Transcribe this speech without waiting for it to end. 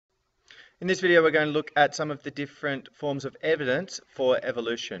In this video, we're going to look at some of the different forms of evidence for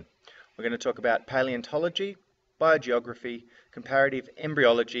evolution. We're going to talk about paleontology, biogeography, comparative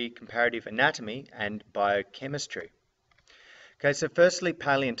embryology, comparative anatomy, and biochemistry. Okay, so firstly,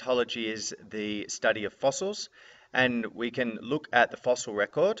 paleontology is the study of fossils, and we can look at the fossil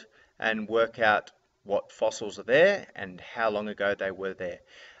record and work out what fossils are there and how long ago they were there.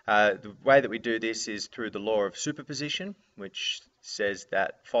 The way that we do this is through the law of superposition, which says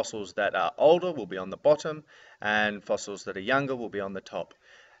that fossils that are older will be on the bottom and fossils that are younger will be on the top.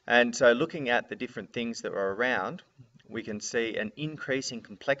 And so looking at the different things that are around, we can see an increase in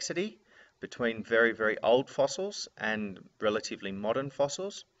complexity between very, very old fossils and relatively modern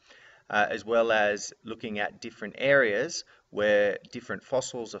fossils, as well as looking at different areas where different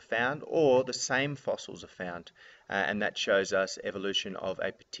fossils are found or the same fossils are found, and that shows us evolution of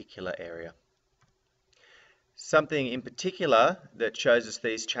a particular area. Something in particular that shows us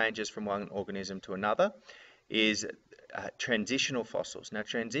these changes from one organism to another is transitional fossils. Now,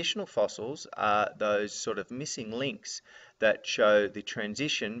 transitional fossils are those sort of missing links that show the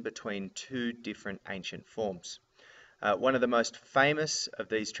transition between two different ancient forms. One of the most famous of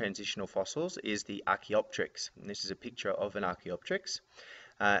these transitional fossils is the Archaeopteryx. And this is a picture of an Archaeopteryx.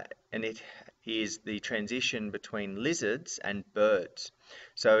 And it is the transition between lizards and birds.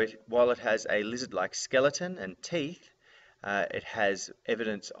 So while it has a lizard-like skeleton and teeth, it has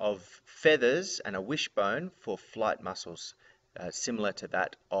evidence of feathers and a wishbone for flight muscles, similar to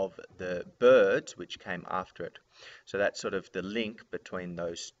that of the birds which came after it. So that's sort of the link between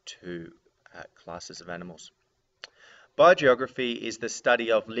those two classes of animals. Biogeography is the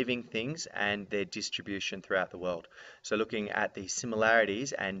study of living things and their distribution throughout the world. So looking at the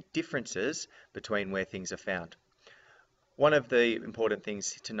similarities and differences between where things are found. One of the important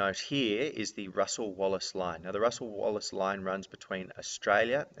things to note here is the Russell-Wallace line. Now, the Russell-Wallace line runs between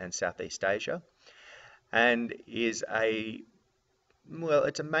Australia and Southeast Asia and is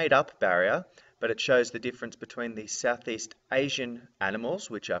it's a made-up barrier, but it shows the difference between the Southeast Asian animals,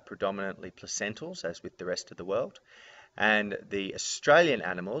 which are predominantly placentals, as with the rest of the world, and the Australian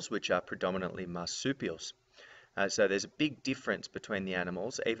animals, which are predominantly marsupials. So there's a big difference between the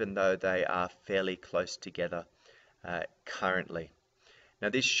animals, even though they are fairly close together currently. Now,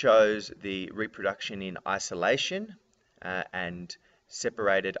 this shows the reproduction in isolation and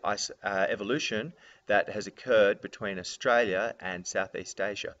separated evolution that has occurred between Australia and Southeast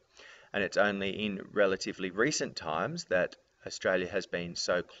Asia. And it's only in relatively recent times that Australia has been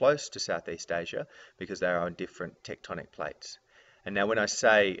so close to Southeast Asia because they are on different tectonic plates. And now when I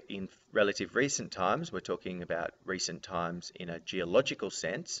say in relative recent times, we're talking about recent times in a geological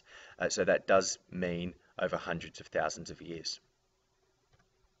sense, so that does mean over hundreds of thousands of years.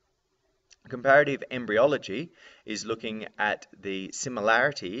 Comparative embryology is looking at the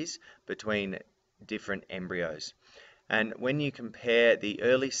similarities between different embryos. And when you compare the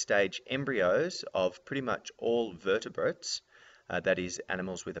early stage embryos of pretty much all vertebrates, that is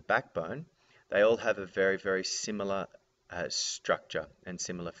animals with a backbone, they all have a very, very similar structure and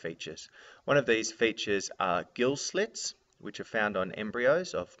similar features. One of these features are gill slits, which are found on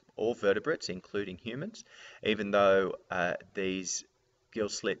embryos of all vertebrates, including humans, even though these gill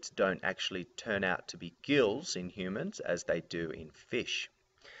slits don't actually turn out to be gills in humans as they do in fish.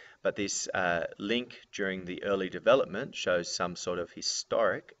 But this link during the early development shows some sort of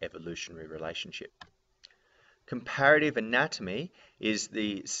historic evolutionary relationship. Comparative anatomy is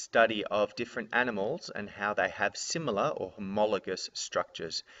the study of different animals and how they have similar or homologous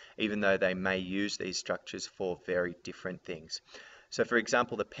structures, even though they may use these structures for very different things. So, for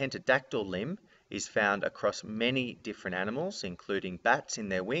example, the pentadactyl limb is found across many different animals, including bats in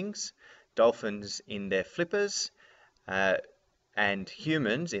their wings, dolphins in their flippers, and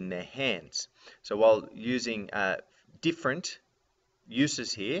humans in their hands. So while using different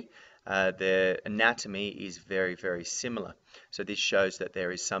uses here, their anatomy is very, very similar. So this shows that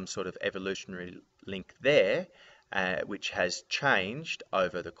there is some sort of evolutionary link there, which has changed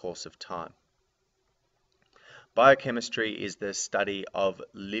over the course of time. Biochemistry is the study of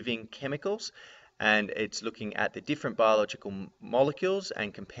living chemicals, and it's looking at the different biological molecules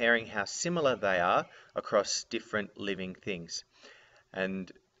and comparing how similar they are across different living things.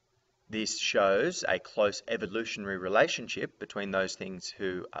 And this shows a close evolutionary relationship between those things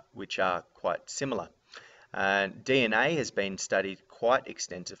which are quite similar. DNA has been studied quite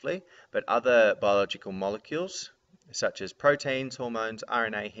extensively, but other biological molecules such as proteins, hormones,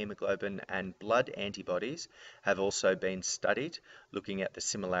 RNA, hemoglobin, and blood antibodies have also been studied, looking at the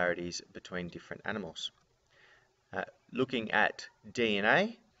similarities between different animals. Looking at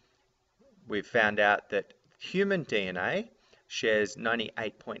DNA, we've found out that human DNA shares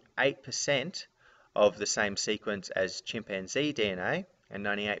 98.8% of the same sequence as chimpanzee DNA and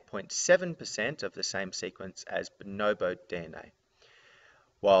 98.7% of the same sequence as bonobo DNA.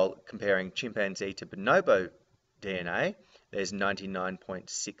 While comparing chimpanzee to bonobo DNA, there's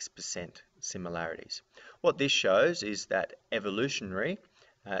 99.6% similarities. What this shows is that evolutionary,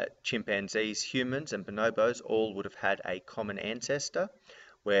 chimpanzees, humans, and bonobos all would have had a common ancestor,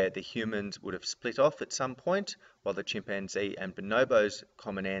 where the humans would have split off at some point, while the chimpanzee and bonobo's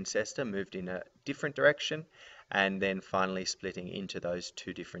common ancestor moved in a different direction, and then finally splitting into those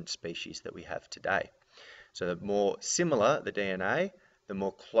two different species that we have today. So the more similar the DNA, the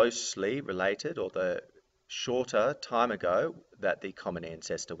more closely related, or the shorter time ago that the common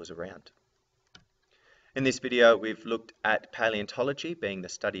ancestor was around. In this video, we've looked at paleontology, being the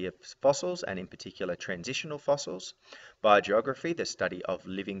study of fossils, and in particular transitional fossils; biogeography, the study of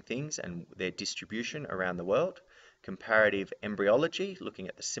living things and their distribution around the world; comparative embryology, looking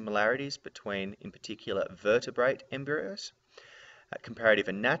at the similarities between, in particular, vertebrate embryos; comparative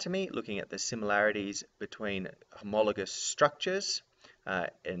anatomy, looking at the similarities between homologous structures,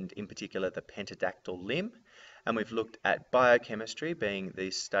 and in particular the pentadactyl limb. And we've looked at biochemistry, being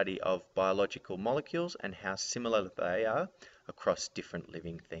the study of biological molecules and how similar they are across different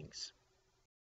living things.